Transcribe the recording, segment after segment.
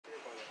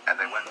and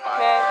they went by.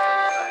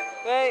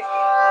 Wait. The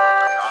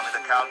army of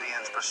the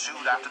Chaldeans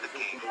pursued after the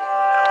king and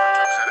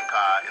overtook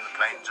Zedekiah in the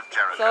plains of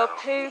Jericho. So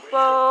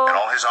people. And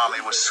all his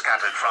army was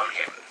scattered from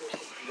him.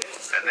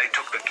 Then they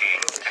took the king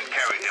and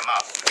carried him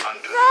up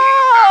unto the king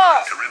of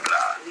Babylon to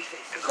Riblah.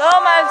 So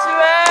much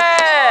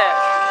red.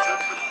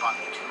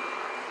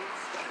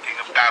 The king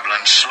of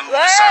Babylon slew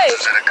the sons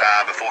of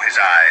Zedekiah before his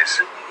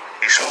eyes.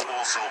 He slew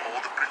also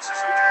all the princes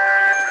of Judah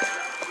in Riblah.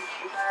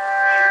 He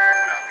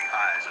put out the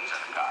eyes of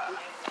Zedekiah.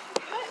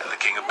 And the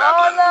king of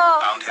Babylon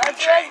bound him in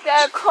chains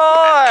and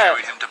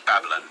carried him to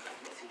Babylon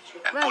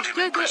and put him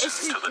in prison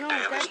till the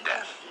day of his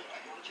death.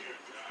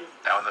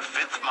 Now in the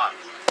 5th month,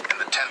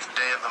 in the 10th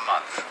day of the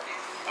month,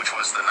 which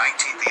was the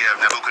 19th year of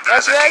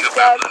Nebuchadnezzar, king of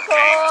Babylon,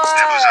 came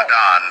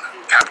Nebuzaradan,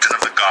 captain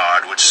of the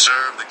guard, which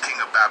served the king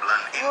of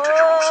Babylon, into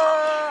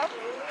Jerusalem,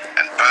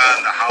 and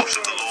burned the house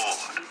of the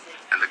Lord,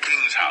 and the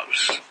king's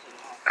house,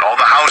 and all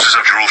the houses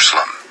of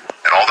Jerusalem,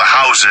 and all the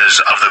houses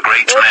of the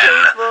great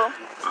men,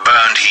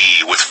 burned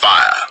he with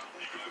fire.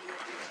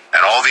 And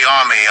all the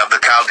army of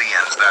the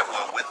Chaldeans that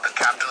were with the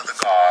captain of the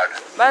guard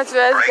brake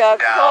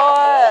down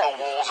all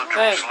the walls of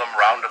Jerusalem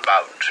round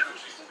about.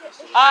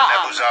 And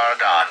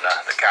Nebuzaradan,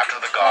 the captain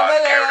of the guard,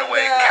 carried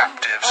away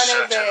captive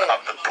certain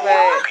of the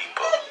poor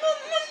people,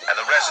 and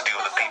the residue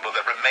of the people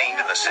that remained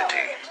in the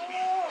city,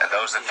 and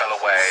those that fell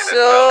away that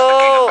fell to the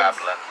king of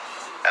Babylon,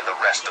 and the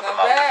rest of the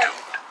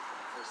multitude.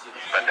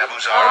 But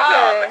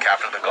Nebuzaradan, the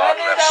captain of the guard,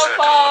 left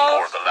certain of the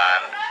poor of the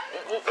land,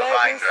 for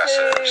vine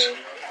dressers,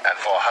 and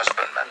for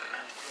husbandmen.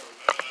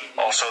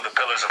 Also the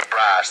pillars of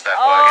brass that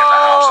were in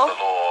the house of the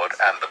Lord,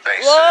 and the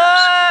bases,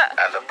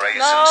 and the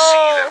brazen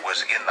sea that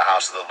was in the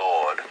house of the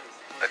Lord,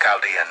 the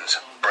Chaldeans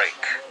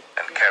brake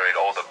and carried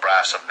all the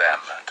brass of them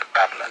to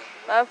Babylon.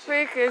 My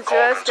freaking The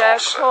cauldrons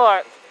just got also,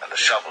 caught. and the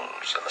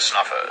shovels, and the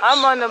snuffers,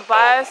 I'm on and a the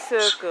bowls,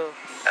 bicycle.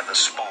 and the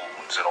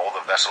spoons, and all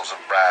the vessels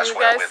of brass You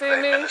guys wherewith see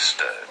they me?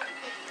 ministered,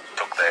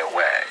 took they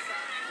away,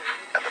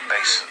 and the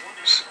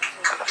basins,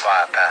 and the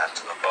fire pans,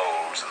 and the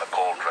bowls, and the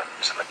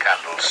cauldrons, and the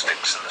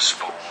candlesticks, and the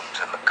spoons,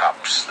 and the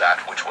cups,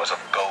 that which was of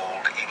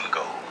gold in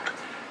gold,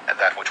 and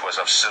that which was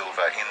of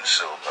silver in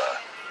silver,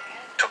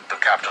 took the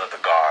captain of the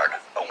guard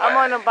away. I'm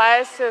on a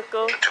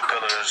bicycle. The 2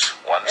 pillars,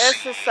 1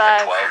 sea,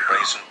 and 12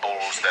 brazen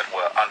bulls that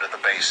were under the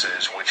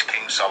bases, which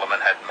King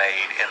Solomon had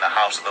made in the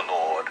house of the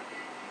Lord.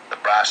 The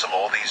brass of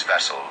all these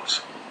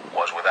vessels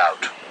was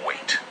without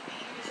weight.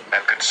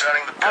 And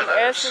concerning the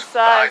pillars,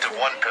 the height of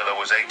 1 pillar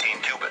was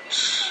 18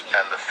 cubits,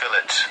 and the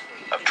fillet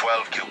of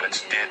 12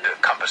 cubits did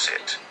compass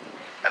it,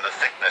 and the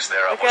thickness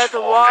thereof was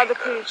 4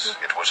 fingers.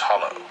 It was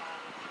hollow.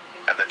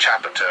 And the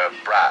chapiter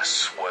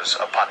brass was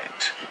upon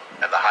it,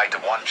 and the height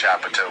of 1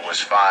 chapiter was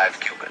 5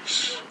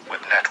 cubits,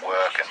 with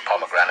network and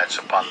pomegranates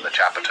upon the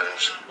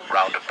chapiters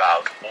round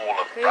about,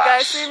 all of brass. You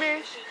guys see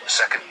me? The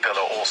 2nd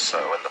pillar also,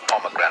 and the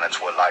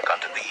pomegranates were like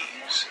unto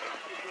these.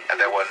 And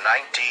there were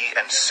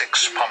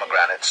 96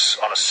 pomegranates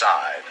on a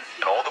side,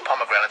 and all the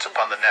pomegranates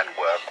upon the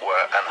network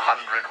were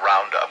 100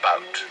 round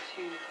about.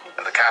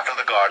 And the captain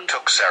of the guard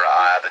took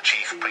Seraiah the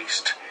chief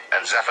priest,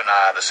 and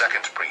Zephaniah the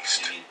 2nd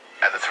priest,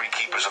 and the 3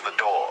 keepers of the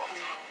door.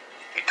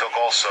 He took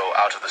also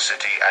out of the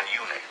city an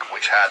eunuch,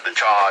 which had the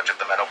charge of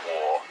the men of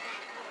war,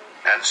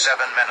 and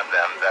 7 men of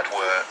them that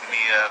were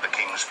near the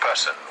king's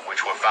person,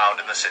 which were found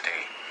in the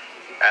city,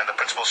 and the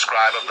principal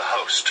scribe of the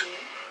host,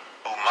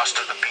 who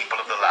mustered the people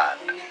of the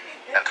land,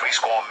 and 80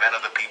 men of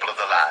the people of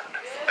the land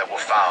that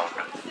were found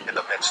in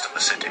the midst of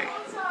the city.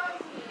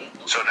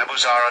 So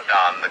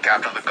Nebuzaradan, the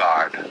captain of the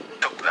guard,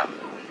 took them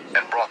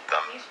and brought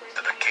them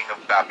to the king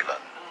of Babylon,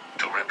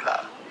 to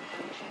Riblah.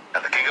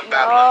 And the king of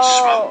Babylon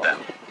smote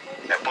them,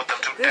 and put them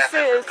to death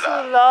in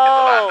Riblah, in the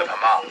land of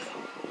Hamath.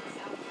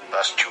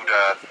 Thus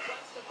Judah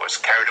was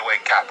carried away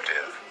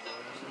captive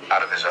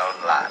out of his own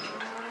land.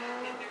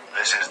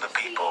 This is the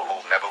people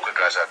whom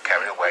Nebuchadnezzar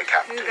carried away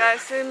captive. You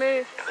guys see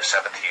me? In the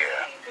 7th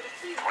year,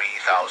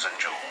 3,000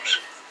 Jews,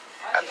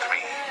 and 3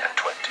 and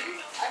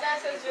 20.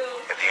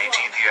 In the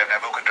 18th year of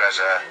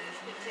Nebuchadnezzar,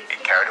 he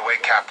carried away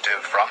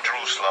captive from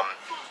Jerusalem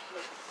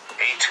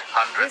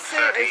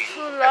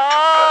 832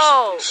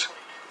 persons.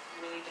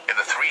 In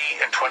the 3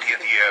 and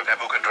 20th year of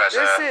Nebuchadnezzar,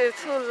 This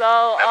is too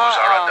low.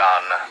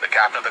 Nebuzaradan, the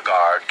captain of the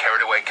guard,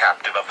 carried away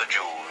captive of the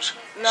Jews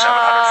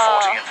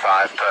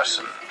 745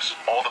 persons.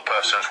 All the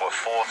persons were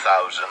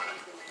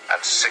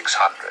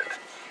 4,600.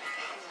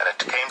 And it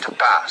came to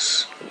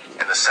pass,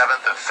 in the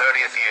 7th and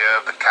 30th year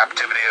of the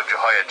captivity of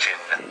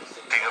Jehoiachin,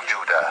 king of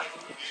Judah,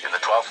 in the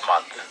 12th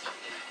month,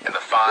 in the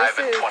 5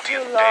 and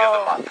 20th day of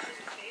the month,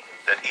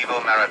 that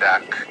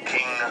Evil-Merodach,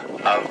 king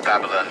of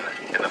Babylon,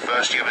 in the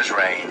 1st year of his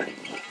reign,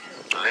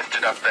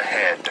 lifted up the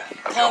head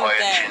of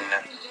Jehoiachin,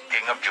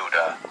 king of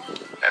Judah,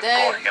 and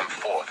brought him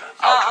forth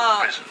out of the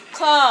prison,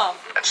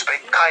 and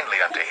spake kindly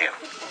unto him,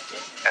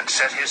 and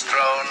set his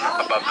throne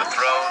above the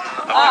throne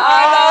of the prince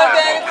that were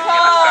with him in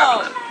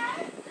Babylon,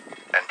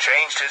 and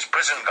changed his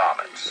prison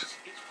garments,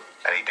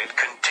 and he did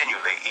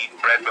continually eat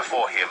bread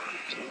before him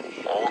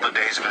all the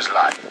days of his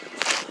life.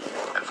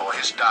 And for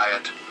his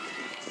diet,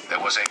 there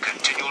was a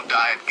continual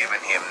diet given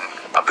him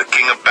of the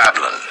king of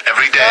Babylon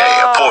every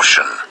day, a portion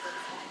portion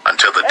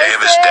until the day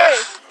of his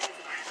death,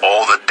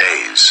 all the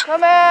days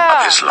Come of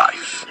here. his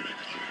life.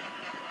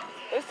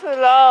 It's too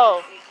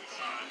low.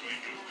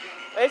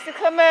 Mason,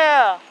 come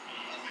here.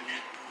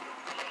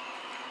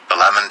 The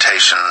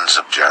Lamentations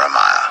of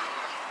Jeremiah,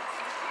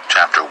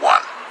 chapter 1.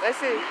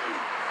 Mason.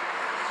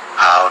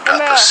 How doth Come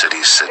the here.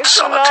 city sit It's too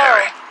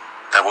solitary,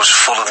 low. that was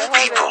full of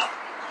people?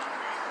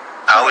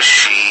 How is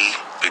she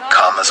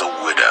become as a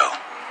widow?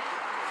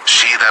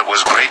 She that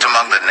was great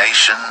among the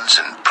nations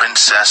and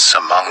princess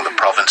among the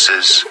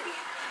provinces,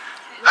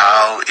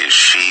 how is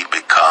she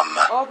become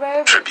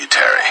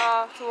tributary?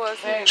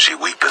 Towards me. She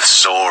weepeth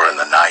sore in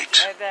the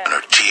night, and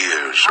her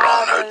tears are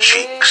on her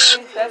cheeks.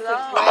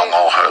 Among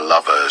all her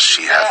lovers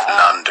she hath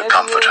none to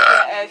comfort her.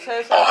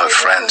 All her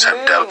friends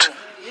have dealt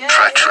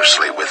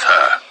treacherously with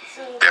her.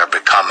 They are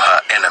become her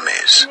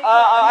enemies.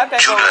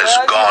 Judah is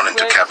gone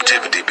into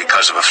captivity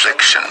because of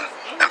affliction,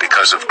 and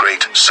because of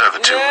great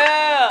servitude.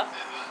 Yeah.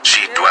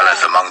 She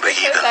dwelleth among the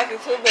heathen,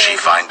 she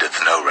findeth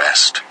no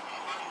rest.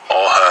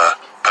 All her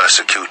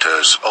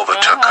persecutors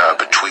overtook her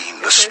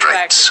between the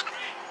straits.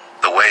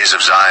 The ways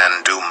of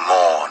Zion do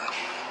mourn,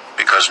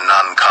 because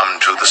none come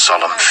to the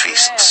solemn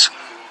feasts.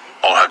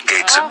 All her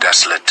gates are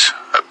desolate,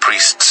 her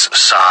priests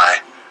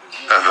sigh,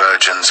 her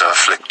virgins are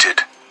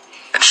afflicted,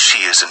 and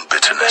she is in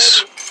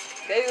bitterness.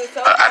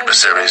 Her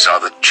adversaries are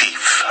the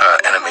chief, her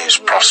enemies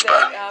prosper.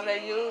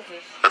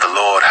 For the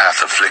Lord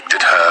hath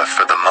afflicted her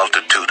for the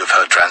multitude of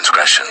her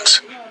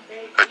transgressions.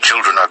 Her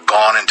children are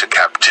gone into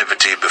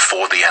captivity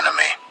before the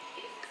enemy.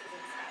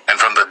 And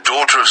from the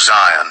daughter of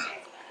Zion,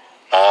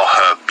 all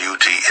her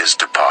beauty is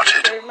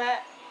departed.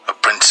 Her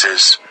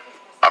princes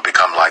are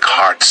become like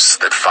harts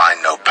that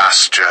find no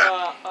pasture,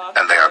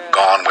 and they are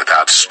gone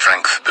without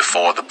strength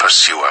before the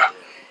pursuer.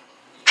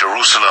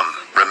 Jerusalem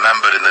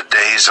remembered in the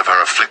days of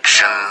her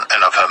affliction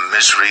and of her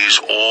miseries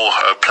all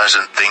her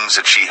pleasant things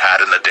that she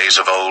had in the days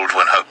of old,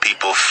 when her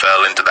people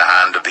fell into the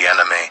hand of the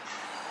enemy,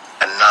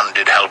 and none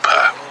did help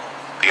her.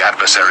 The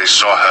adversaries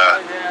saw her,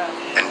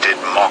 and did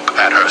mock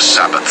at her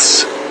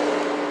Sabbaths.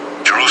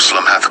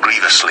 Jerusalem hath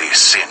grievously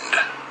sinned,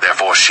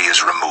 therefore she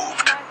is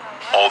removed.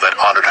 All that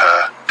honored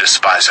her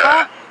despise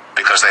her,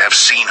 because they have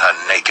seen her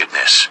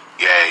nakedness.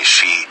 Yea,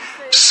 she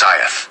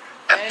sigheth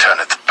and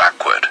turneth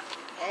backward.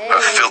 Her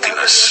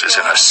filthiness is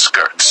in her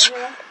skirts.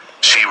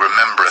 She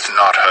remembereth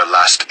not her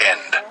last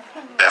end.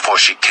 Therefore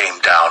she came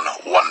down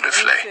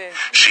wonderfully.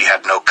 She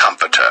had no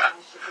comforter.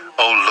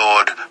 O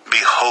Lord,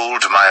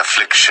 behold my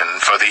affliction,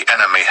 for the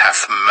enemy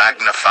hath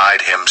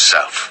magnified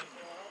himself.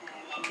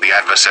 The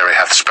adversary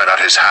hath spread out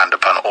his hand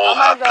upon all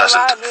her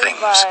pleasant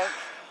things.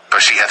 For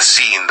she hath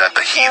seen that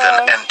the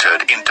heathen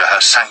entered into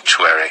her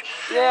sanctuary,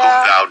 whom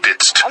thou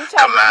didst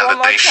command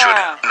that they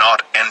should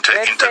not enter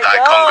into thy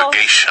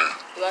congregation.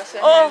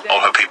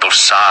 All her people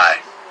sigh,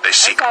 they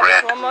seek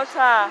bread. One more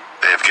time.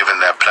 They have given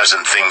their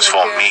pleasant things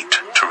for meat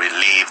to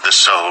relieve the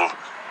soul.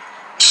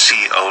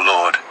 See, O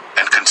Lord,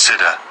 and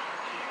consider,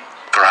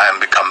 for I am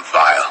become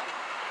vile.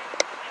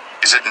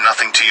 Is it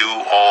nothing to you,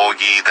 all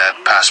ye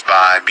that pass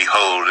by?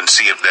 Behold, and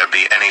see if there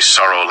be any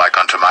sorrow like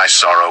unto my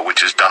sorrow,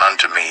 which is done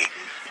unto me,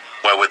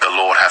 wherewith the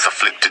Lord hath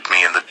afflicted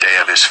me in the day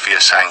of his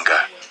fierce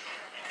anger.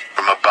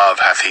 From above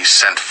hath he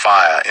sent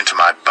fire into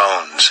my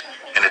bones,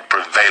 and it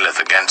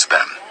prevaileth against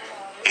them.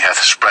 He hath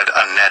spread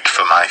a net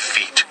for my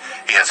feet.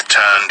 He hath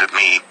turned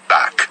me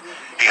back.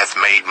 He hath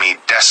made me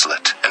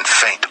desolate and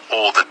faint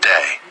all the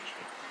day.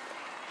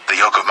 The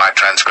yoke of my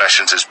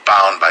transgressions is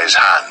bound by his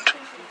hand.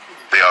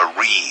 They are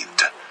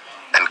wreathed,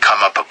 and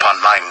come up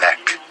upon my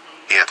neck.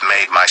 He hath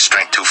made my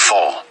strength to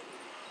fall.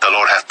 The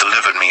Lord hath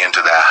delivered me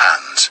into their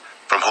hands,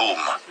 from whom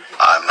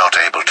I am not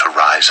able to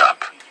rise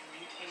up.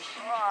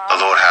 The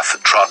Lord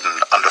hath trodden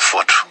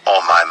underfoot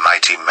all my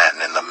mighty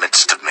men in the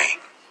midst of me.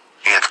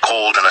 He hath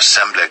called an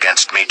assembly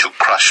against me to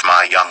crush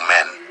my young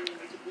men.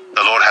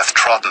 The Lord hath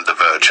trodden the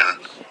virgin,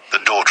 the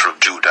daughter of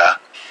Judah,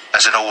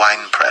 as in a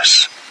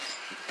winepress.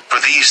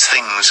 For these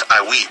things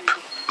I weep.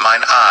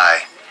 Mine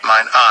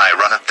eye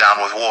runneth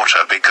down with water,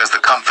 because the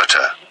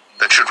Comforter,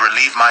 that should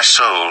relieve my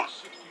soul,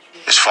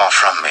 is far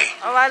from me.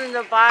 I'm riding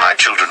the My bike.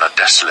 children are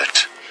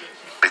desolate,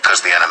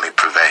 because the enemy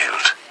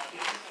prevailed.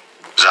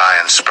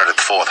 Zion spreadeth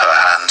forth her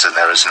hands, and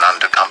there is none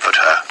to comfort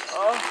her.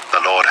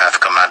 The Lord hath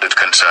commanded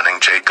concerning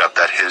Jacob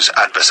that his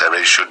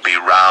adversaries should be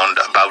round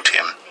about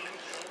him.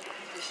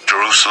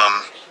 Jerusalem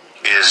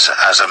is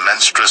as a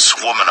menstruous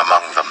woman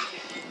among them.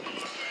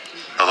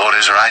 The Lord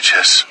is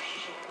righteous,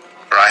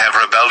 for I have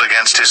rebelled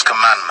against his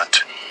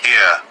commandment.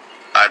 Hear,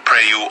 I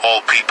pray you,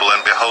 all people,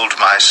 and behold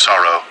my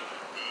sorrow.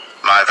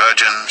 My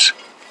virgins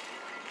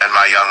and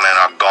my young men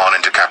are gone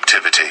into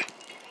captivity.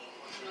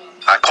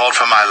 I called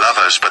for my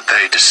lovers, but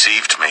they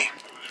deceived me.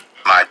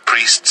 My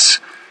priests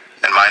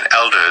and mine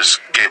elders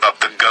gave up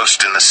the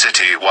ghost in the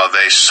city, while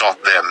they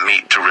sought their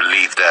meat to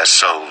relieve their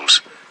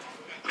souls.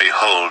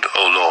 Behold,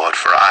 O Lord,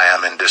 for I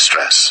am in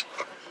distress.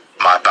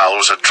 My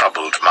bowels are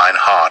troubled, mine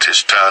heart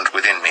is turned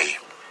within me.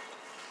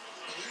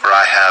 For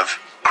I have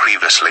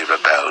grievously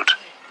rebelled.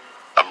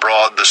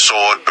 Abroad the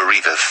sword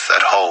bereaveth,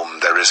 at home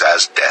there is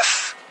as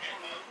death.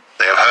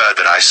 They have heard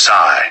that I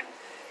sigh.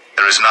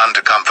 There is none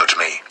to comfort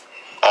me.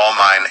 All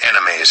mine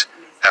enemies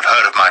have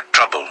heard of my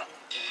trouble.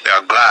 They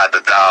are glad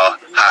that thou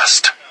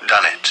hast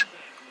done it.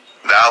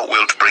 Thou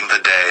wilt bring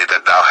the day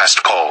that thou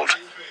hast called,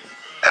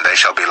 and they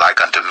shall be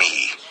like unto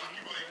me.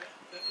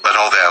 Let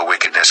all their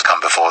wickedness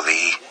come before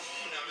thee,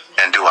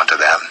 and do unto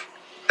them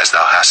as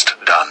thou hast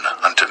done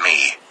unto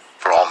me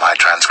for all my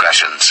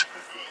transgressions.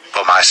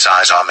 For my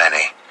sighs are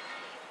many,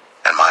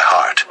 and my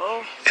heart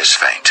is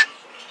faint.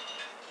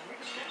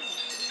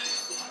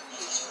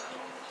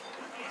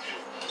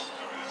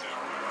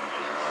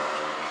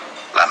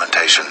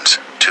 Lamentations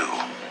 2.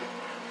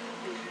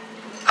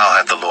 How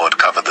hath the Lord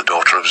covered the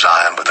daughter of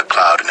Zion with a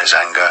cloud in his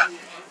anger,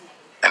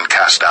 and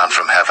cast down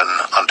from heaven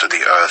unto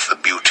the earth the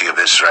beauty of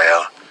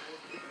Israel,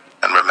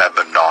 and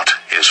remembered not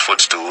his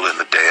footstool in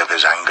the day of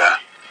his anger?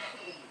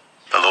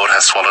 The Lord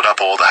hath swallowed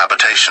up all the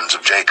habitations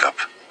of Jacob,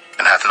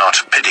 and hath not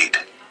pitied.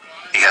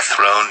 He hath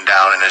thrown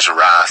down in his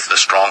wrath the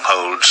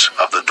strongholds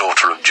of the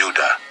daughter of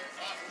Judah.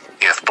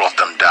 He hath brought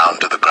them down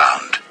to the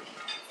ground.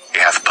 He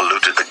hath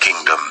polluted the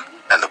kingdom,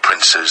 and the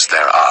princes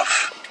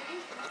thereof.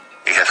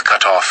 He hath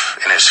cut off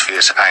in his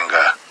fierce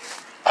anger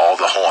all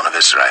the horn of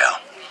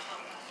Israel.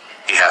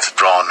 He hath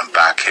drawn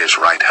back his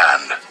right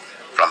hand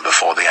from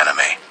before the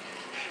enemy,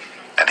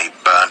 and he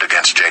burned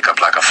against Jacob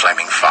like a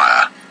flaming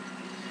fire,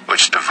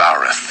 which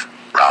devoureth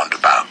round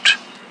about.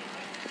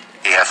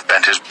 He hath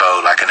bent his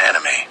bow like an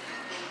enemy.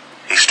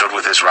 He stood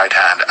with his right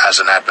hand as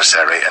an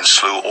adversary, and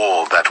slew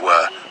all that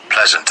were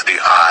pleasant to the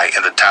eye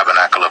in the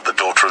tabernacle of the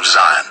daughter of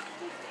Zion.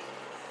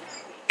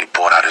 He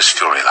poured out his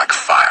fury like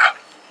fire.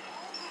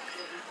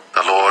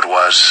 The Lord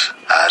was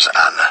as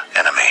an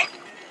enemy.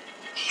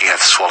 He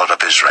hath swallowed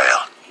up Israel.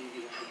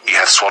 He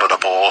hath swallowed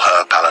up all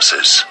her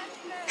palaces.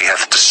 He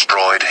hath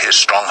destroyed his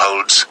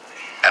strongholds,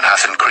 and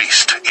hath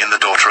increased in the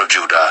daughter of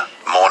Judah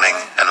mourning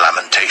and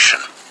lamentation.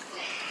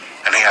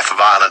 And he hath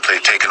violently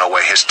taken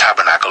away his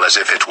tabernacle as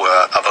if it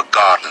were of a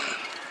garden.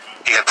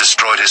 He hath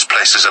destroyed his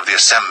places of the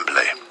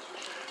assembly.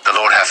 The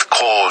Lord hath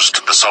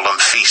caused the solemn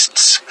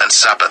feasts and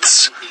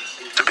Sabbaths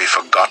to be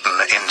forgotten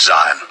in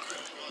Zion,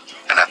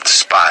 and hath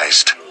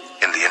despised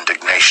in the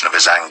indignation of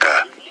his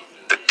anger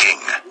the king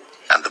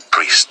and the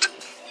priest.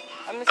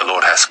 The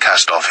Lord hath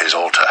cast off his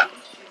altar.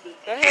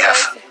 He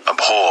hath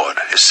abhorred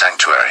his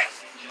sanctuary.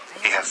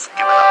 He hath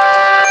given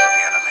up to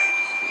the enemy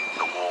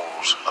the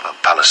walls of her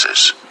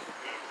palaces.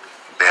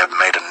 They have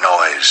made a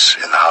noise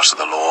in the house of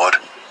the Lord,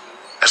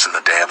 as in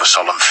the day of a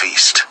solemn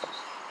feast.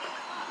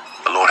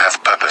 The Lord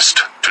hath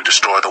purposed to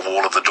destroy the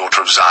wall of the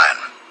daughter of Zion.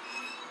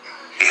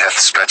 He hath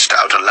stretched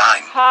out a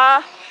line.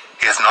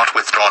 He hath not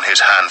withdrawn his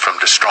hand from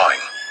destroying.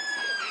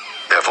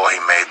 Therefore he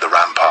made the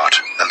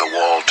rampart and the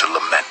wall to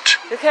lament.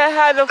 You can't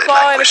have the They phone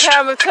in the languished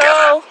camera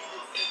together. too.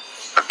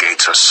 Her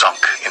gates are sunk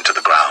into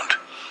the ground.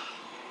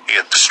 He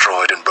hath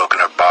destroyed and broken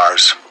her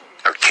bars.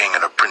 Her king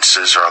and her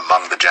princes are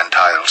among the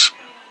Gentiles.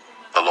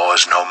 The law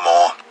is no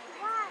more.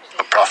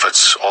 The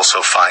prophets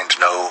also find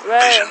no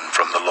vision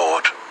from the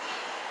Lord.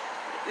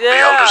 The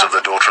elders of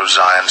the daughter of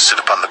Zion sit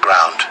upon the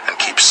ground and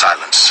keep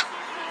silence.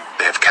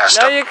 They have cast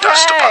up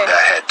dust upon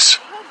their heads.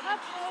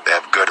 They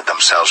have girded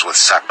themselves with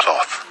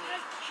sackcloth.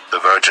 The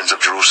virgins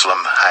of Jerusalem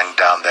hang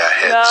down their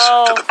heads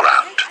to the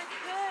ground.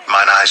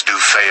 Mine eyes do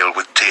fail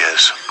with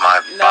tears. My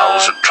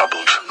bowels are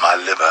troubled. My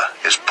liver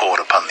is poured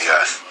upon the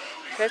earth.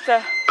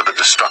 For the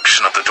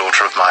destruction of the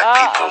daughter of my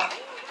people,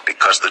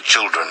 because the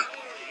children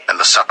and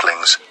the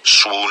sucklings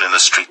swoon in the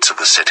streets of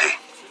the city.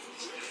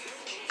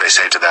 They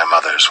say to their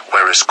mothers,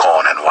 where is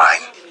corn and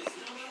wine?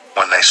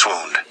 When they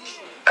swooned,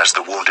 as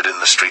the wounded in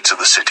the streets of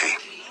the city,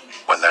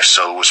 when their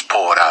soul was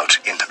poured out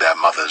into their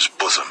mother's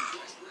bosom.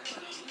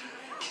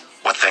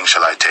 What thing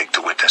shall I take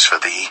to witness for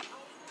thee?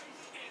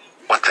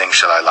 What thing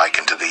shall I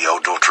liken to thee, O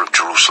daughter of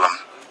Jerusalem?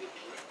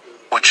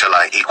 What shall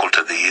I equal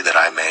to thee, that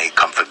I may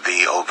comfort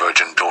thee, O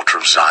virgin daughter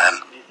of Zion?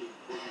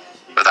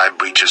 For thy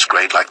breach is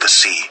great like the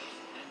sea.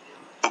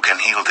 Who can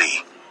heal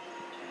thee?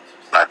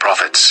 Thy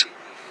prophets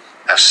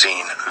have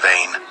seen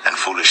vain and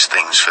foolish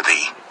things for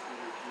thee,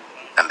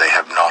 and they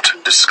have not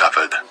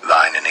discovered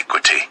thine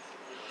iniquity,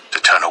 to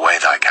turn away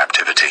thy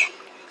captivity,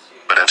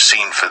 but have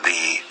seen for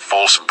thee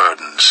false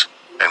burdens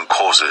and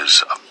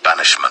causes of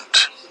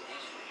banishment.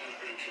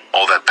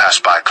 All that pass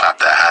by clap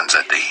their hands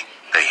at thee.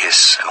 They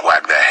hiss and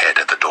wag their head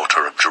at the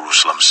daughter of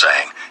Jerusalem,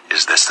 saying,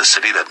 is this the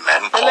city that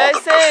men call the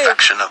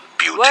perfection of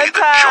beauty,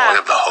 the joy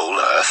of the whole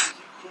earth?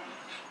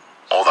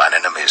 All thine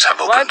enemies have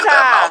opened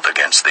their mouth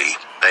against thee.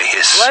 They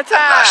hiss and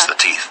gnash the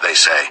teeth. They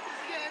say,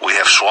 we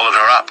have swallowed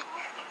her up.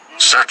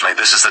 Certainly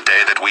this is the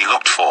day that we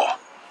looked for.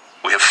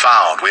 We have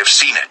found, we have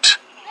seen it.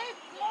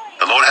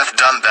 The Lord hath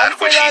done that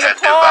which he had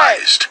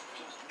devised.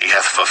 He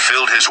hath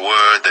fulfilled his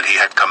word that he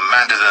had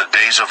commanded in the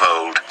days of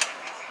old.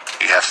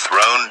 He hath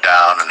thrown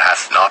down and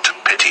hath not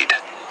pitied,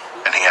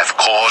 and he hath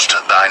caused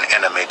thine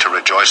enemy to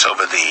rejoice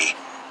over thee.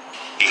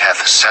 He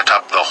hath set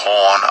up the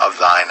horn of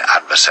thine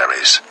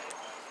adversaries.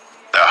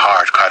 Their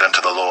heart cried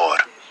unto the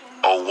Lord,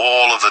 O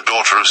wall of the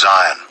daughter of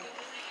Zion.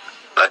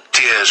 Let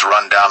tears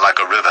run down like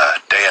a river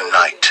day and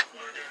night.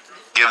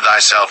 Give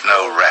thyself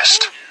no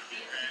rest.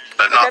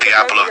 Let not the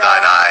apple of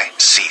thine eye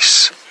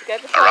cease.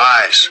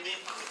 Arise,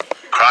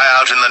 cry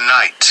out in the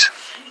night.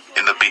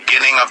 In the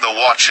beginning of the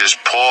watches,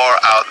 pour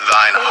out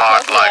thine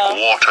heart like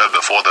water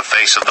before the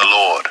face of the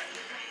Lord.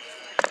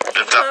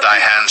 Lift up thy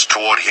hands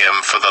toward him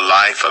for the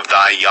life of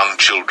thy young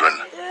children,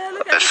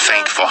 that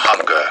faint for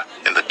hunger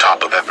in the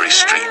top of every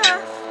street.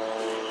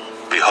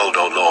 Behold,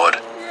 O Lord,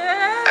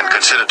 and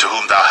consider to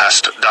whom thou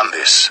hast done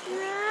this.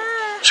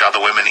 Shall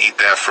the women eat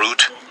their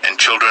fruit, and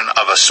children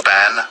of a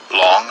span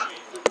long?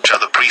 Shall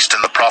the priest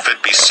and the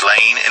prophet be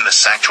slain in the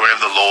sanctuary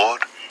of the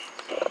Lord?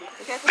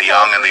 The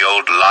young and the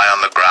old lie on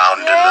the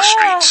ground in the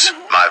streets.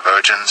 My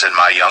virgins and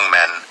my young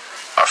men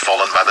are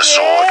fallen by the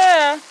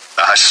sword.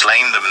 Thou hast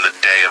slain them in the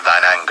day of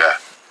thine anger.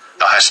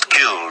 Thou hast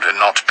killed and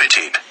not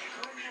pitied.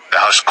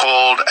 Thou hast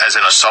called as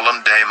in a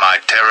solemn day my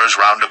terrors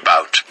round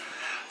about,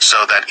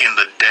 so that in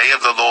the day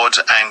of the Lord's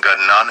anger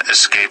none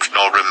escaped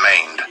nor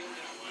remained.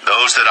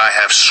 Those that I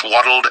have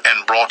swaddled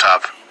and brought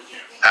up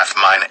hath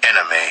mine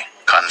enemy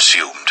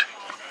consumed.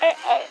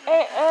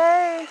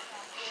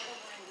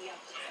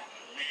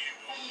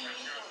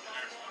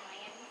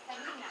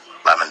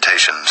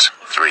 Lamentations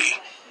 3.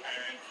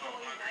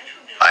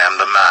 I am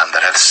the man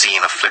that hath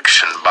seen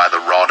affliction by the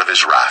rod of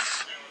his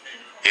wrath.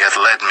 He hath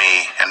led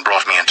me and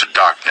brought me into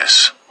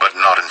darkness, but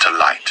not into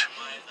light.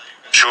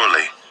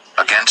 Surely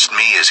against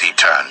me is he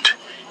turned.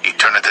 He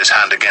turneth his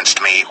hand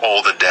against me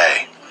all the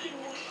day.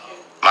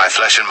 My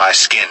flesh and my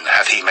skin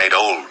hath he made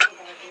old.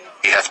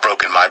 He hath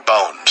broken my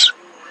bones.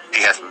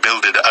 He hath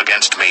builded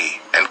against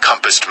me, and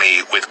compassed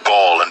me with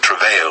gall and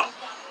travail.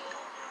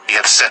 He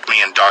hath set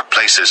me in dark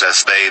places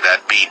as they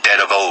that be dead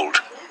of old.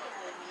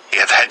 He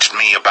hath hedged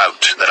me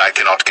about, that I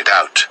cannot get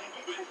out.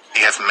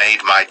 He hath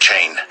made my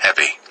chain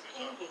heavy.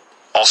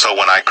 Also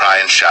when I cry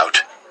and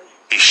shout,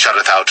 he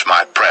shutteth out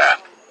my prayer.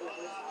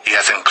 He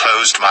hath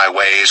enclosed my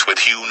ways with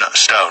hewn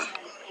stone.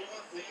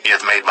 He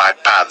hath made my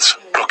paths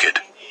crooked.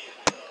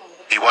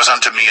 He was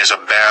unto me as a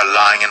bear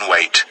lying in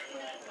wait,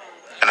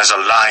 and as a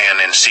lion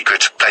in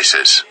secret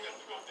places.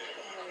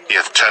 He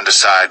hath turned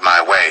aside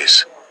my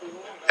ways,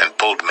 and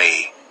pulled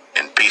me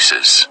in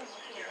pieces.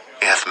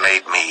 He hath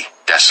made me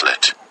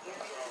desolate.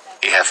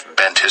 He hath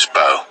bent his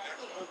bow,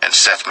 and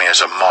set me as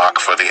a mark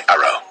for the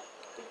arrow.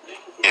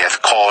 He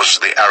hath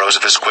caused the arrows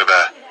of his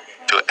quiver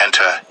to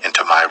enter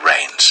into my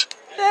reins.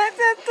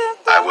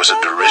 I was a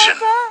derision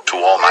to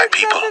all my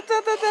people,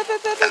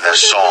 and their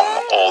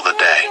song all the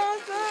day.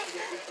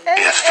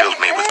 He hath filled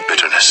me with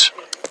bitterness.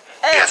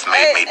 He hath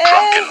made me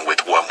drunken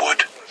with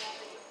wormwood.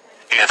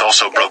 He hath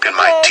also broken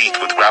my teeth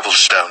with gravel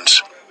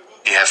stones.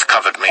 He hath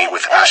covered me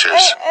with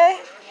ashes.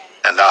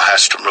 And thou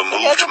hast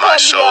removed my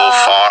soul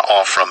far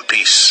off from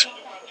peace.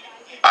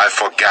 I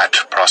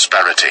forgat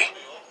prosperity,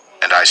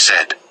 and I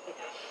said,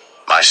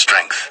 my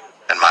strength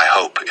and my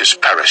hope is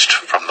perished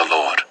from the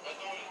Lord.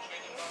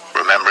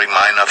 Remembering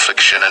mine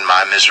affliction and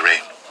my misery,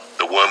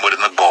 the wormwood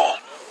and the gall,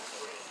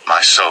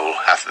 my soul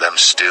hath them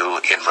still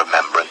in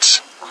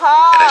remembrance,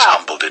 and is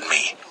humbled in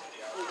me.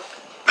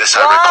 This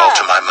I recall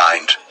to my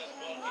mind,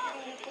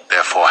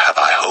 therefore have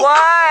I hope.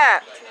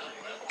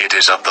 It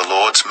is of the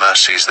Lord's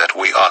mercies that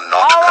we are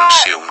not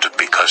consumed,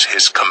 because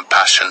his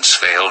compassions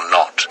fail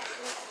not.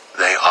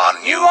 They are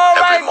new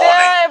every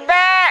morning.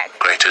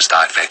 Great is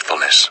thy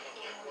faithfulness.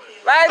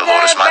 The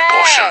Lord is my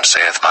portion,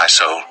 saith my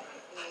soul.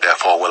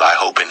 Therefore will I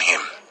hope in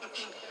him.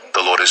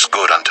 The Lord is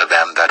good unto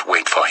them that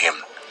wait for him,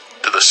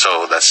 to the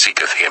soul that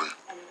seeketh him.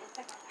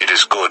 It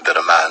is good that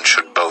a man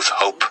should both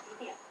hope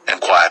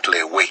and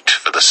quietly wait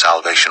for the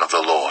salvation of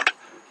the Lord.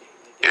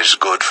 It is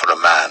good for a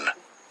man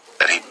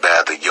that he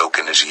bear the yoke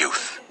in his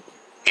youth.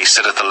 He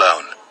sitteth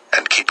alone,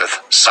 and keepeth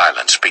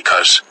silence,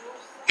 because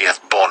he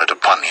hath borne it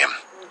upon him.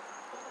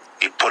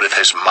 He putteth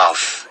his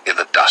mouth in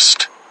the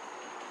dust.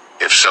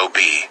 If so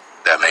be,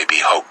 there may be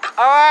hope.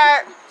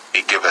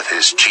 He giveth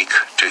his cheek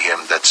to him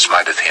that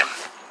smiteth him.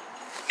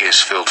 He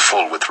is filled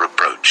full with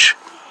reproach.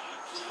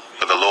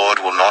 For the Lord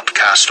will not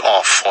cast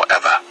off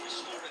forever.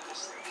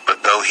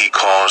 But though he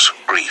cause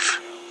grief,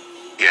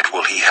 yet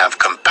will he have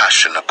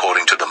compassion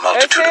according to the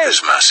multitude of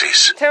his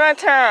mercies.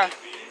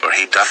 For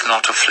he doth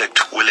not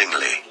afflict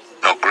willingly,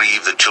 nor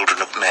grieve the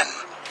children of men.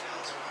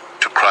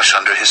 To crush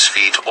under his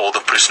feet all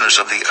the prisoners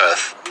of the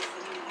earth,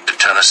 to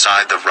turn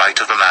aside the right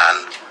of a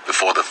man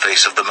before the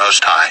face of the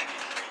Most High,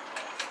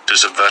 to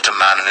subvert a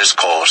man in his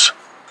cause,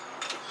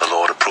 the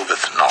Lord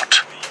approveth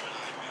not.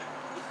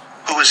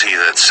 Who is he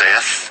that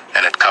saith,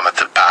 and it cometh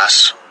to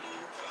pass,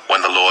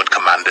 when the Lord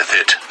commandeth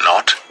it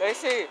not?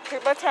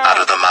 Out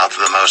of the mouth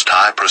of the Most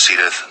High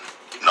proceedeth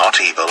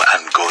not evil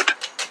and good.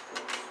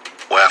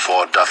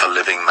 Wherefore doth a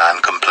living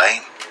man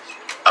complain,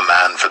 a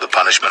man for the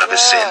punishment of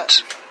his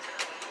sins?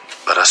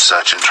 Let us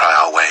search and try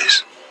our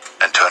ways,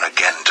 and turn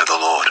again to the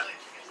Lord.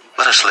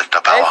 Let us lift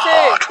up our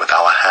heart with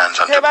our hands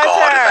unto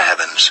God in the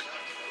heavens.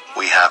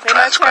 We have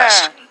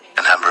transgressed,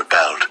 and have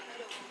rebelled.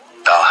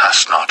 Thou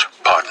hast not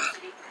pardoned.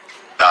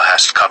 Thou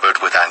hast covered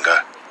with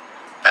anger,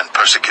 and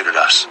persecuted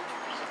us.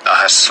 Thou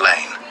hast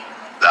slain,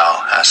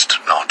 thou hast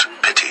not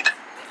pitied.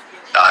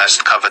 Thou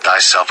hast covered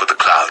thyself with a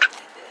cloud,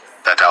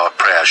 that our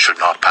prayer should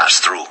not pass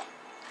through.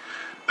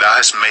 Thou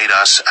hast made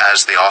us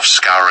as the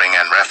offscouring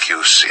and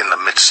refuse in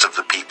the midst of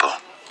the people.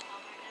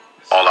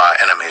 All our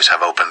enemies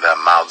have opened their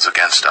mouths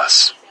against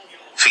us.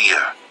 Fear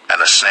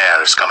and a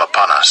snare is come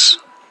upon us,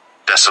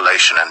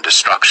 desolation and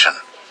destruction.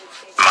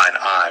 Mine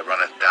eye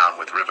runneth down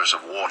with rivers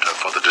of water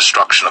for the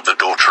destruction of the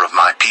daughter of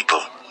my people.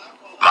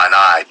 Mine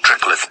eye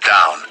trickleth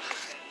down,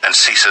 and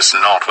ceaseth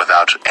not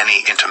without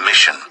any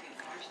intermission,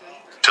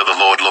 till the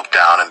Lord look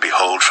down and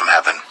behold from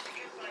heaven.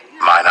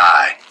 Mine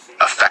eye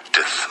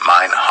affecteth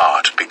mine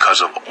heart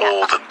because of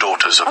all the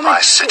daughters of my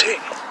city.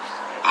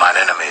 Mine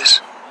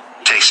enemies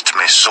taste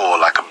me sore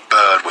like a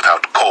bird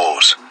without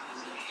cause.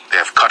 They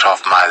have cut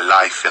off my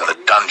life in the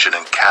dungeon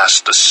and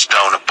cast the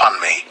stone upon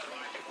me.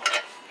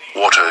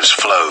 Waters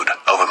flowed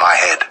over my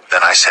head.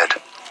 Then I said,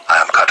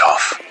 I am cut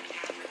off.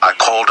 I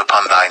called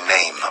upon thy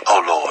name,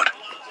 O Lord,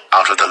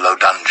 out of the low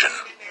dungeon.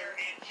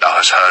 Thou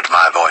hast heard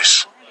my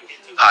voice.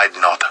 Hide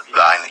not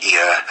thine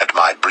ear at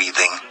my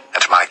breathing,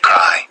 at my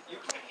cry.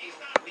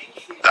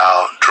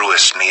 Thou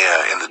drewest near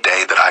in the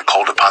day that I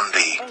called upon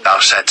thee. Thou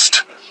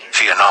saidst,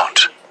 Fear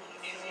not.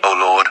 O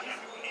Lord,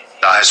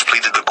 thou hast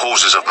pleaded the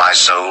causes of my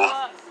soul.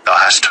 Thou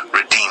hast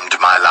redeemed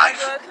my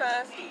life.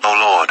 O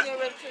Lord,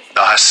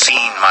 thou hast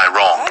seen my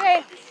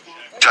wrong.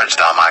 Judge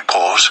thou my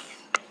cause.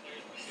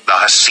 Thou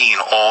hast seen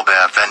all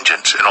their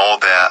vengeance and all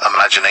their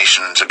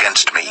imaginations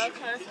against me.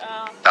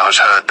 Thou hast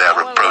heard their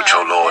reproach,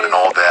 O Lord, and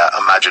all their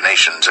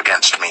imaginations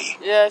against me.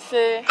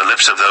 The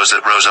lips of those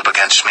that rose up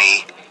against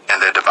me,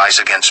 and their device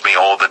against me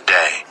all the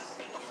day.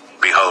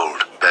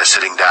 Behold, their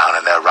sitting down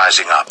and their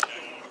rising up.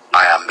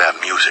 I am their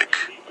music.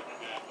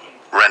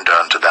 Render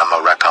unto them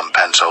a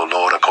recompense, O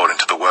Lord, according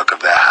to the work of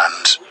their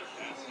hands.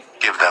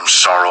 Give them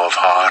sorrow of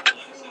heart,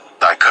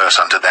 thy curse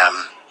unto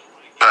them.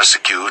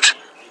 Persecute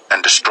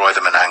and destroy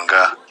them in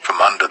anger from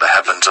under the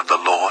heavens of the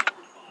Lord.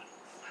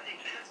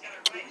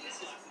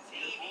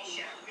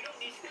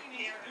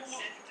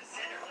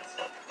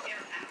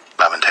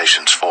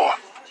 Lamentations 4.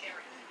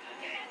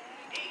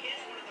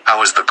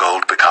 How is the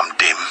gold become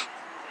dim?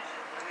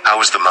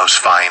 How is the most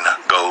fine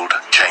gold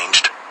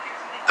changed?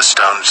 The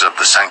stones of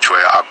the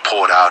sanctuary are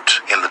poured out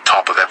in the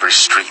top of every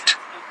street.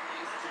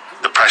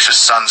 The precious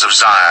sons of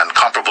Zion,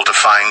 comparable to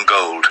fine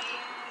gold,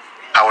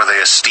 how are they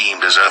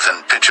esteemed as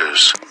earthen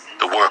pitchers,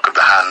 the work of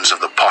the hands of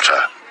the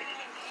potter?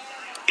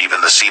 Even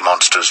the sea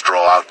monsters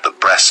draw out the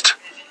breast.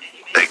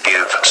 They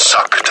give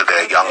suck to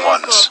their young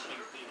ones.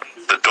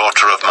 The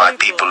daughter of my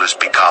people is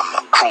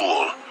become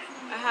cruel,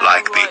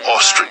 like the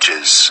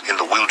ostriches in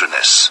the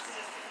wilderness.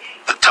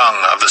 The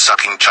tongue of the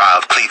sucking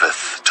child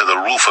cleaveth to the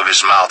roof of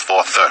his mouth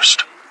for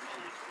thirst.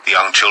 The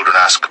young children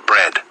ask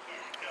bread,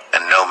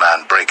 and no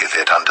man breaketh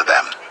it unto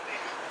them.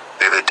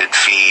 They that did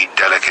feed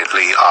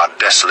delicately are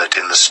desolate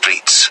in the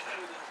streets.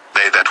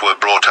 They that were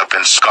brought up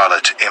in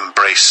scarlet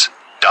embrace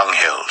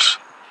dunghills.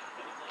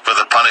 For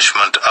the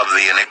punishment of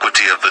the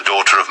iniquity of the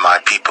daughter of my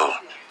people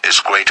is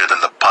greater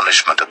than the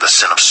punishment of the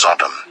sin of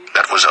Sodom,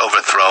 that was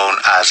overthrown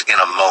as in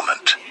a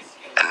moment,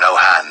 and no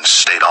hand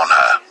stayed on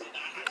her.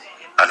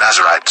 Her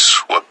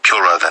Nazarites were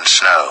purer than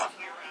snow.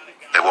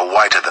 They were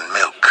whiter than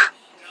milk.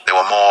 They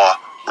were more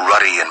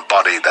ruddy in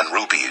body than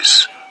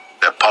rubies.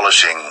 Their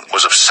polishing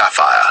was of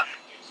sapphire.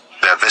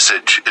 Their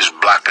visage is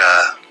blacker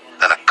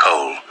than a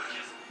coal.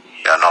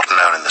 They are not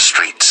known in the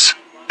streets.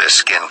 Their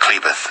skin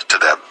cleaveth to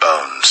their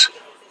bones.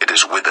 It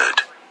is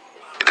withered.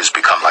 It is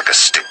become like a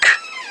stick.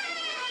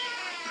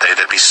 They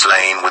that be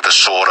slain with the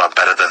sword are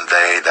better than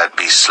they that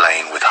be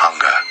slain with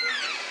hunger.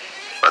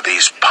 But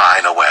these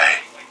pine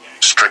away,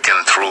 stricken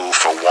through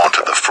for want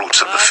of the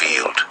fruits of the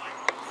field.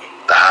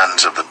 The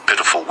hands of the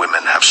pitiful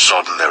women have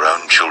sodden their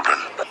own children.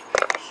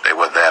 They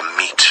were their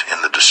meat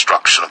in the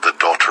destruction of the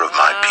daughter of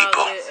my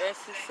people.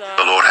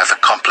 The Lord hath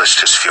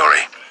accomplished his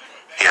fury.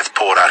 He hath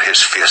poured out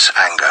his fierce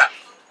anger,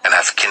 and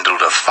hath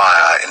kindled a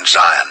fire in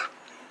Zion,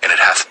 and it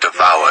hath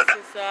devoured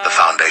the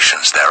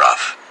foundations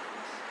thereof.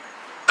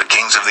 The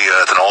kings of the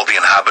earth and all the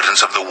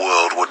inhabitants of the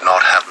world would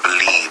not have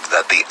believed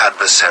that the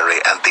adversary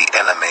and the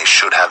enemy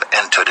should have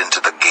entered into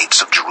the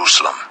gates of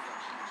Jerusalem.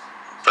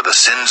 For the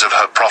sins of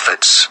her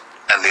prophets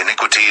and the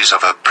iniquities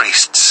of her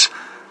priests,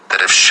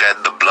 that have shed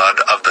the blood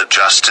of the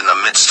just in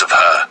the midst of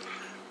her,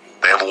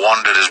 they have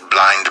wandered as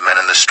blind men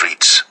in the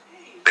streets.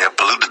 They have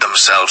polluted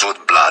themselves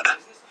with blood,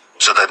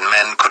 so that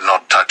men could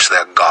not touch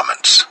their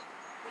garments.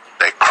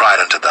 They cried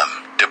unto them,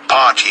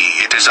 Depart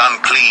ye, it is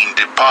unclean,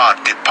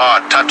 depart,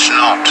 depart, touch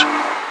not.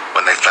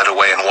 When they fled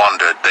away and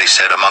wandered, they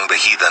said among the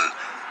heathen,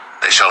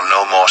 They shall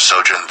no more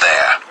sojourn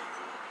there.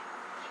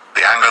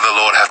 The anger of the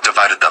Lord hath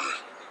divided them.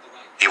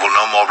 He will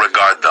no more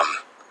regard them.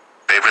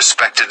 They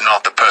respected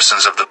not the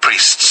persons of the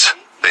priests.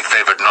 They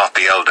favored not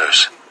the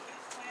elders.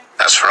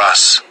 As for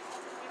us,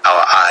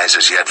 our eyes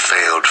as yet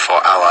failed for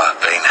our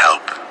vain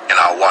help. In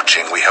our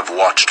watching we have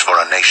watched for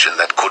a nation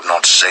that could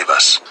not save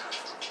us.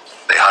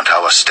 They hunt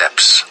our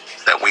steps,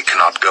 that we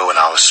cannot go in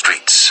our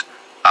streets.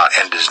 Our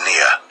end is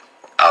near.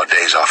 Our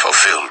days are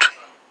fulfilled,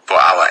 for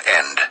our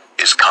end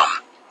is come.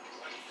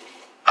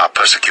 Our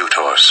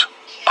persecutors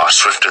are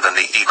swifter than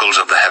the eagles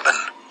of the heaven.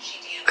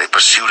 They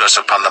pursued us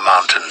upon the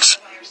mountains.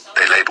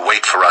 They laid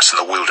wait for us in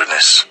the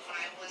wilderness.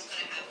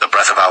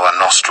 breath of our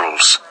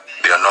nostrils,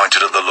 the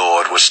anointed of the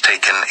Lord was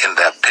taken in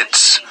their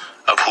pits,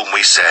 of whom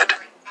we said,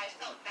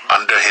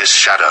 under his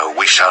shadow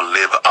we shall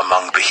live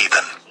among the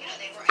heathen.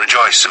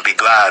 Rejoice and be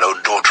glad, O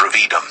daughter of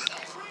Edom,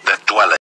 that dwelleth